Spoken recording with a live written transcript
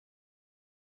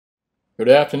Good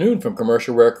afternoon from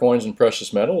Commercial Rare Coins and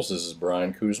Precious Metals. This is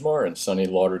Brian Kuzmar in sunny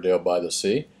Lauderdale by the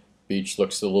Sea. Beach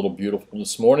looks a little beautiful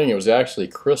this morning. It was actually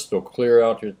crystal clear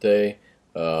out here today.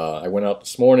 I went out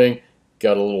this morning,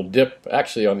 got a little dip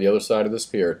actually on the other side of this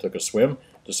pier. Took a swim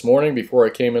this morning before I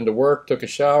came into work, took a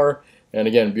shower, and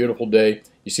again, beautiful day.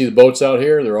 You see the boats out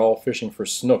here? They're all fishing for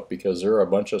snook because there are a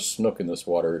bunch of snook in this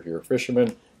water. If you're a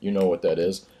fisherman, you know what that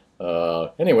is.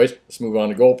 Anyways, let's move on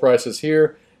to gold prices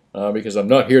here. Because I'm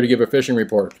not here to give a fishing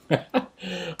report. I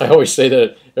always say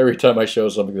that every time I show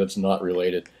something that's not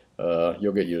related.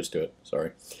 You'll get used to it.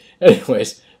 Sorry.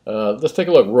 Anyways, let's take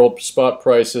a look. World spot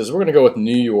prices. We're going to go with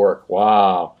New York.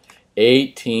 Wow.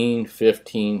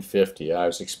 1815.50. I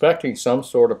was expecting some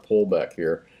sort of pullback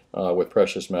here with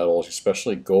precious metals,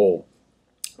 especially gold.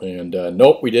 And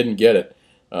nope, we didn't get it.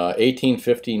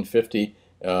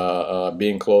 1815.50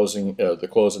 being closing, the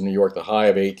close of New York, the high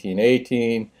of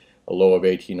 1818. A low of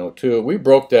 1802. We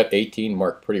broke that 18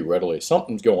 mark pretty readily.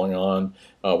 Something's going on.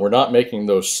 We're not making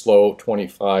those slow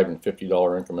 $25 and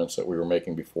 $50 increments that we were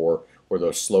making before, or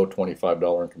those slow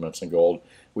 $25 increments in gold.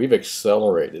 We've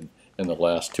accelerated in the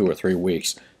last 2 or 3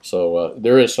 weeks. So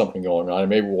there is something going on, and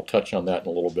maybe we'll touch on that in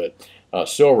a little bit.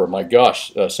 Silver, my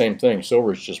gosh, same thing.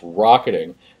 Silver is just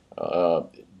rocketing.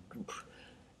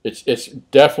 It's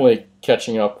definitely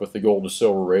catching up with the gold to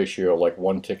silver ratio, like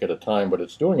one tick at a time, but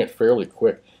it's doing it fairly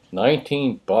quick.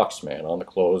 19 bucks, man, on the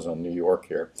close on New York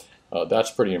here.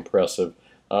 That's pretty impressive.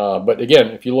 But again,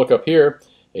 if you look up here,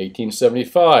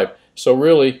 1875. So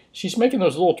really, she's making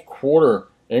those little quarter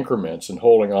increments and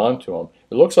holding on to them.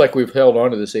 It looks like we've held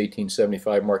on to this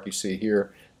 1875 mark you see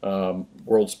here.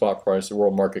 World spot price, the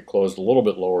world market closed a little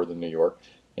bit lower than New York.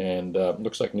 And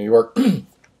looks like New York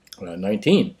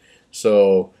 19.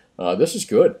 So this is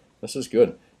good. This is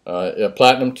good.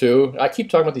 Platinum too. I keep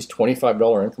talking about these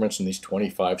 $25 increments and these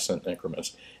 25-cent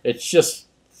increments. It's just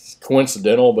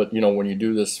coincidental, but you know, when you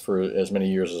do this for as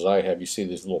many years as I have, you see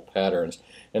these little patterns,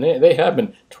 and they have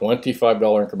been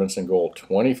 $25 increments in gold,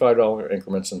 $25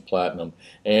 increments in platinum,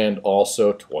 and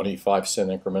also 25-cent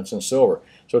increments in silver.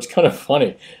 So it's kind of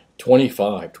funny.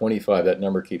 25, that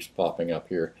number keeps popping up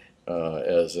here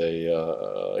as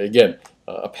again,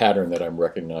 a pattern that I'm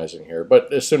recognizing here.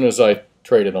 But as soon as I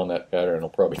trade it on that pattern, it'll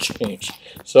probably change.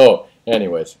 So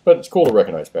anyways, but it's cool to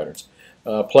recognize patterns.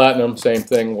 Platinum, same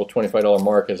thing, well, $25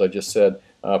 mark, as I just said.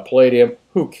 Palladium,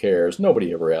 who cares?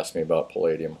 Nobody ever asks me about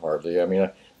palladium, hardly. I mean,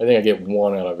 I think I get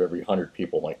 1 out of every 100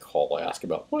 people might call ask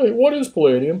about, what is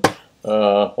palladium?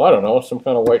 Well, I don't know, some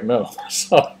kind of white metal.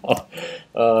 So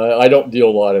I don't deal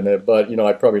a lot in it, but you know,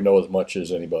 I probably know as much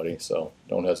as anybody. So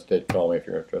don't hesitate to call me if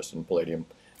you're interested in palladium.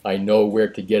 I know where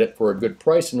to get it for a good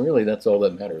price, and really that's all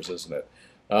that matters, isn't it?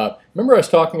 Remember I was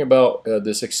talking about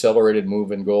this accelerated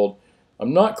move in gold?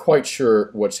 I'm not quite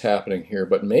sure what's happening here,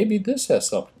 but maybe this has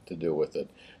something to do with it.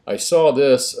 I saw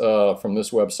this from this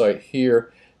website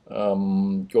here,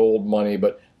 Gold Money,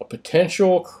 but a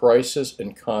potential crisis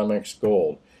in COMEX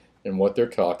gold. And what they're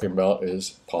talking about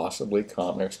is possibly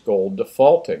COMEX gold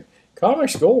defaulting.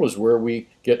 COMEX gold is where we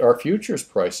get our futures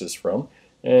prices from,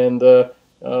 and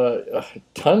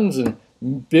tons and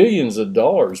billions of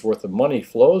dollars worth of money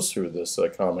flows through this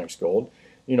COMEX gold.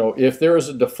 You know, if there is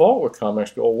a default with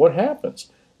COMEX gold, what happens?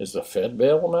 Does the Fed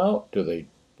bail them out? Do they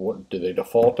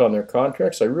default on their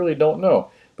contracts? I really don't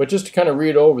know. But just to kind of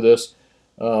read over this,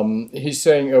 he's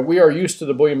saying, we are used to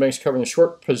the bullion banks covering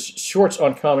the shorts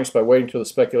on COMEX by waiting until the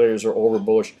speculators are over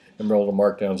bullish and relative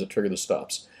markdowns that trigger the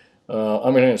stops.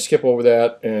 I'm going to skip over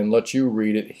that and let you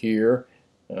read it here.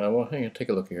 Well, hang on, take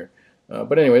a look here.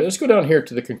 But anyway, let's go down here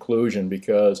to the conclusion,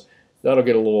 because that'll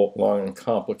get a little long and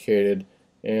complicated.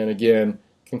 And again,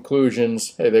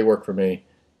 conclusions, hey, they work for me.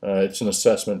 It's an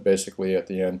assessment basically at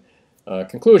the end.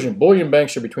 Conclusion, bullion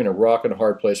banks are between a rock and a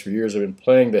hard place. For years have been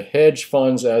playing the hedge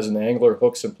funds as an angler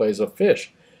hooks and plays a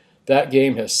fish. That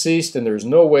game has ceased, and there's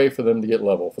no way for them to get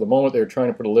level. For the moment, they're trying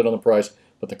to put a lid on the price,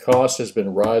 but the cost has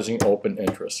been rising open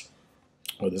interest.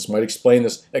 Well, this might explain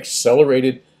this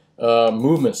accelerated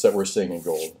movements that we're seeing in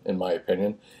gold, in my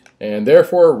opinion, and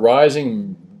therefore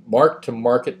rising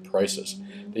mark-to-market prices.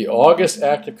 The August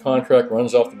active contract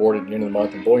runs off the board at the end of the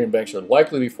month, and bullion banks are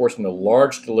likely to be forced into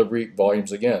large delivery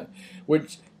volumes again,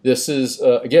 which this is,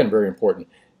 again, very important.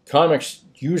 COMEX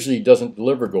usually doesn't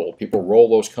deliver gold. People roll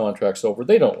those contracts over.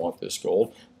 They don't want this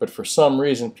gold, but for some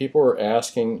reason, people are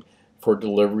asking for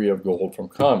delivery of gold from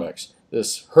COMEX.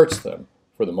 This hurts them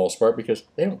for the most part because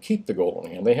they don't keep the gold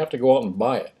on hand. They have to go out and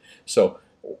buy it. So,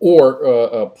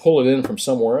 or pull it in from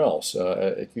somewhere else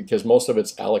because most of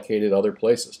it's allocated other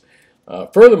places.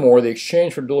 Furthermore, the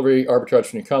exchange for delivery arbitrage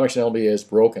between COMEX and LBA is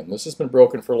broken. This has been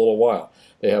broken for a little while.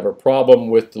 They have a problem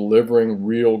with delivering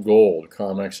real gold,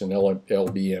 COMEX and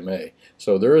LBMA.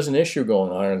 So there is an issue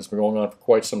going on, and it's been going on for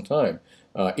quite some time,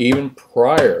 even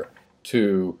prior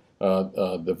to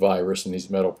the virus and these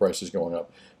metal prices going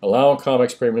up, allowing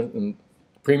COMEX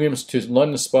premiums to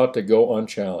London spot to go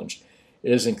unchallenged.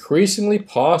 It is increasingly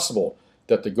possible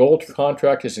that the gold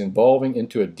contract is evolving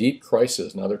into a deep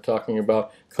crisis. Now they're talking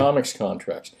about COMEX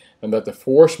contracts, and that the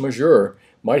force majeure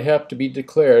might have to be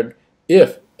declared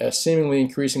if, as seemingly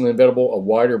increasingly inevitable, a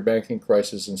wider banking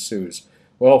crisis ensues.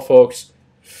 Well, folks,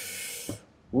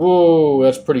 whoa,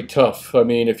 that's pretty tough. I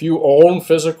mean, if you own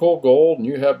physical gold and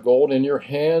you have gold in your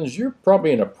hands, you're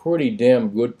probably in a pretty damn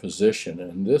good position.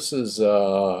 And this is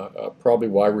probably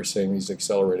why we're seeing these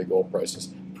accelerated gold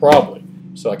prices. Probably.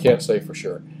 So I can't say for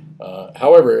sure.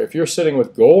 However, if you're sitting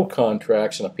with gold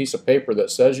contracts and a piece of paper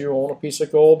that says you own a piece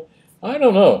of gold, I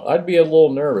don't know. I'd be a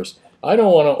little nervous. I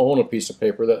don't want to own a piece of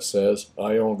paper that says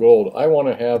I own gold. I want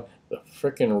to have the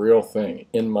frickin' real thing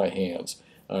in my hands.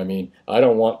 I mean, I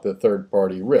don't want the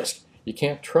third-party risk. You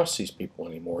can't trust these people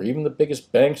anymore. Even the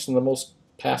biggest banks and the most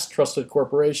past trusted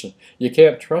corporations, you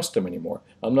can't trust them anymore.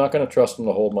 I'm not going to trust them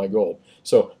to hold my gold.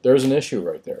 So there's an issue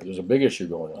right there. There's a big issue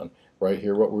going on right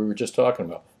here, what we were just talking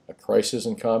about, a crisis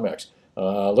in COMEX.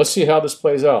 Let's see how this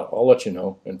plays out. I'll let you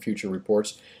know in future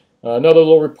reports. Another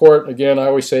little report. Again, I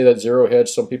always say that Zero Hedge,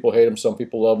 some people hate them, some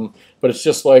people love them, but it's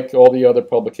just like all the other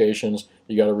publications.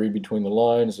 You got to read between the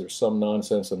lines. There's some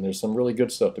nonsense, and there's some really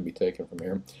good stuff to be taken from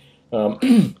here.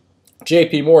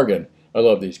 JP Morgan, I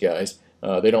love these guys.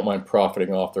 They don't mind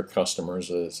profiting off their customers,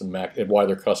 and why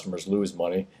their customers lose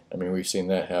money. I mean, we've seen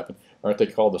that happen. Aren't they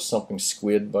called the something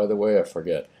squid, by the way? I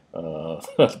forget.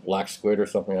 Black squid or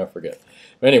something, I forget.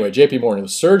 But anyway, JP Morgan, the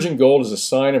surge in gold is a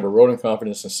sign of eroding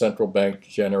confidence in central bank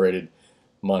generated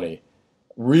money.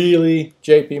 Really,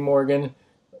 JP Morgan?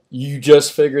 You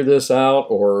just figured this out,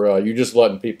 or you just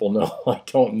letting people know? I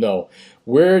don't know.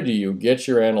 Where do you get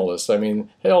your analysts? I mean,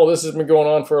 hell, this has been going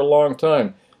on for a long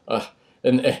time.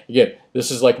 And again,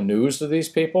 this is like news to these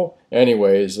people.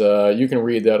 Anyways, you can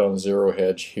read that on Zero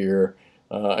Hedge here.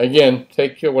 Again,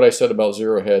 take what I said about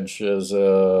Zero Hedge as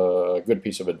a good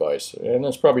piece of advice, and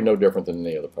it's probably no different than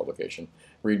any other publication.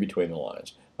 Read between the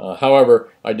lines. However,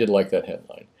 I did like that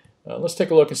headline. Let's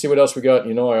take a look and see what else we got.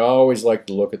 You know, I always like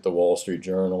to look at the Wall Street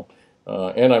Journal,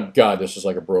 and God, this is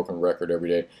like a broken record every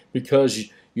day, because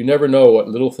you never know what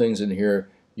little things in here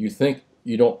you think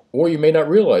you don't, or you may not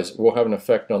realize will have an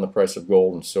effect on the price of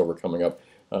gold and silver coming up.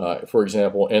 For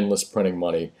example, endless printing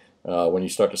money. When you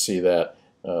start to see that,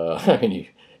 and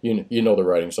you know the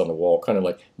writings on the wall, kind of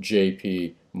like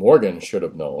J.P. Morgan should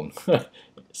have known.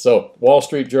 So, Wall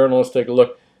Street Journal, let's take a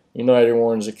look. United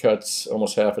warns it cuts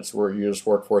almost half its U.S.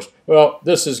 workforce. Well,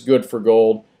 this is good for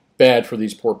gold, bad for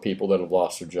these poor people that have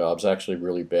lost their jobs, actually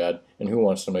really bad. And who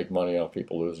wants to make money off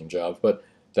people losing jobs? But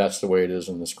that's the way it is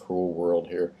in this cruel world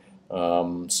here.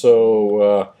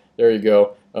 There you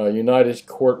go. United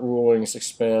court rulings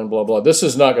expand, blah, blah. This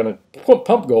is not going to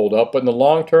pump gold up, but in the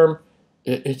long term,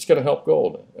 it's going to help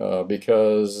gold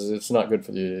because it's not good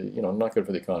for the not good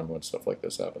for the economy when stuff like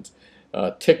this happens.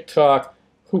 TikTok,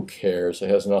 who cares? It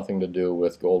has nothing to do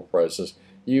with gold prices.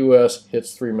 U.S.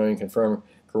 hits 3 million confirmed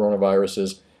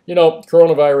coronaviruses. You know,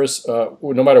 coronavirus,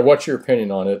 no matter what your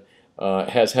opinion on it,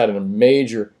 has had a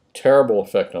major, terrible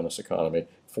effect on this economy.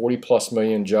 40+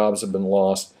 million jobs have been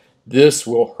lost. This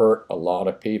will hurt a lot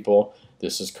of people.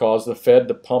 This has caused the Fed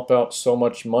to pump out so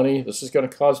much money. This is going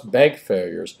to cause bank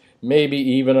failures. Maybe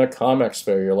even a COMEX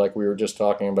failure like we were just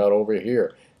talking about over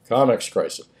here. COMEX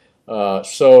crisis.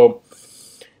 So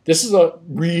this is a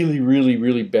really, really,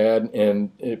 really bad,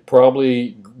 and it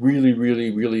probably really,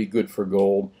 really, really good for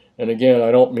gold. And again,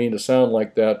 I don't mean to sound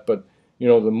like that, but you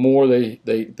know, the more they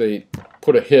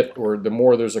put a hit, or the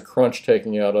more there's a crunch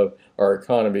taking out of our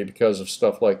economy because of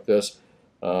stuff like this,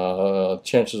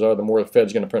 chances are the more the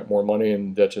Fed's going to print more money,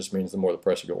 and that just means the more the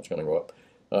price of gold is going to go up.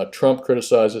 Trump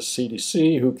criticizes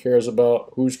CDC. Who cares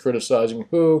about who's criticizing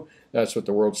who? That's what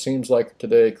the world seems like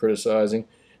today, criticizing.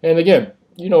 And again,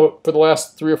 you know, for the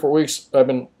last 3 or 4 weeks, I've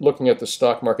been looking at the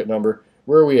stock market number.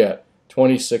 Where are we at?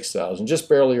 26,000, just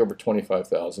barely over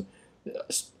 25,000.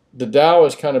 The Dow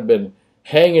has kind of been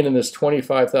hanging in this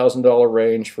 $25,000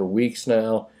 range for weeks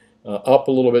now, up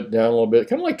a little bit, down a little bit,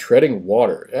 kind of like treading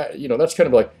water. You know, that's kind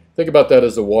of like, think about that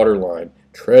as the water line.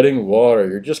 Treading water.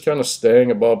 You're just kind of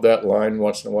staying above that line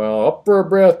once in a while. Up for a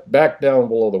breath, back down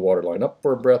below the water line. Up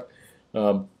for a breath.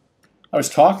 I was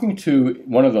talking to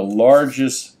one of the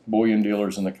largest bullion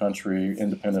dealers in the country,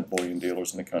 independent bullion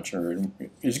dealers in the country.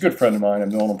 He's a good friend of mine.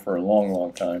 I've known him for a long,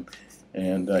 long time.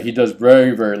 And he does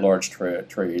very, very large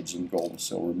trades in gold and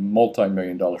silver,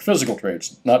 multi-million-dollar physical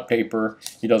trades, not paper.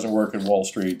 He doesn't work at Wall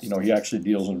Street. He actually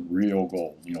deals in real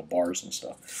gold, bars and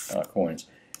stuff, coins.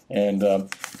 And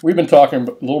we've been talking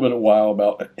a little bit a while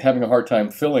about having a hard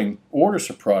time filling orders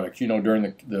for products.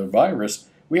 During the virus,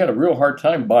 we had a real hard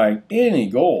time buying any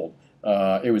gold.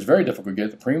 It was very difficult to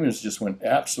get. The premiums just went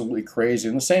absolutely crazy.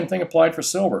 And the same thing applied for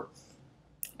silver.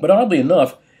 But oddly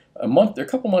enough, a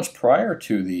couple months prior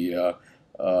to the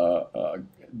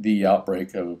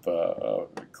outbreak of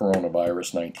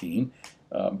coronavirus 19,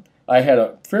 I had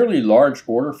a fairly large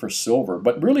order for silver,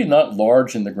 but really not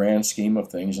large in the grand scheme of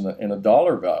things in a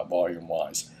dollar volume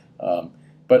wise.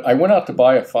 But I went out to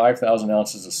buy 5,000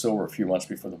 ounces of silver a few months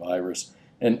before the virus,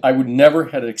 and I would never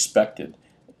have expected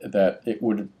that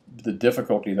the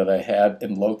difficulty that I had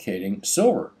in locating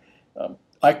silver.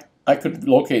 I could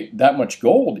locate that much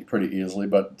gold pretty easily,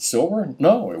 but silver,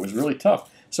 no, it was really tough.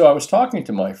 So I was talking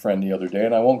to my friend the other day,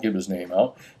 and I won't give his name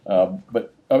out,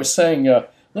 but I was saying,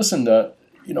 listen,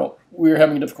 we were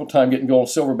having a difficult time getting gold and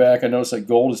silver back. I noticed that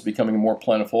gold is becoming more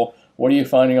plentiful. What are you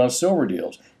finding on silver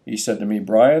deals? He said to me,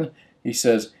 Brian, he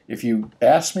says, if you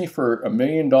ask me for $1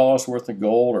 million worth of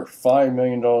gold or $5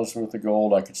 million worth of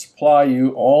gold, I could supply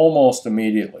you almost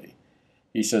immediately.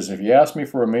 He says, if you ask me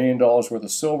for $1 million worth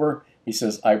of silver, he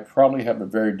says, I probably have a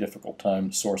very difficult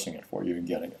time sourcing it for you and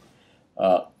getting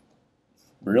it.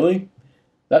 Really?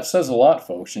 That says a lot,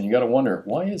 folks, and you got to wonder,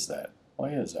 why is that? Why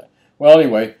is that? Well,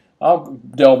 anyway, I'll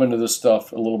delve into this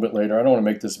stuff a little bit later. I don't want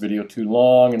to make this video too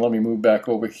long, and let me move back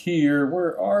over here.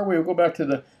 Where are we? We'll go back to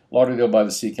the Lauderdale by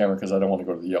the Sea camera because I don't want to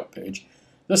go to the Yelp page.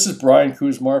 This is Brian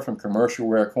Kuzmar from Commercial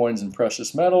Rare Coins and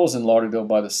Precious Metals in Lauderdale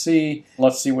by the Sea.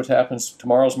 Let's see what happens to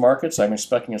tomorrow's markets. I'm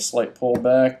expecting a slight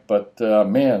pullback, but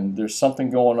man, there's something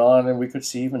going on, and we could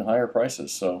see even higher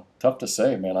prices. So tough to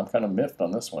say, man. I'm kind of miffed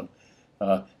on this one.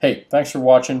 Hey, thanks for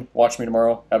watching. Watch me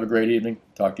tomorrow. Have a great evening.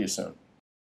 Talk to you soon.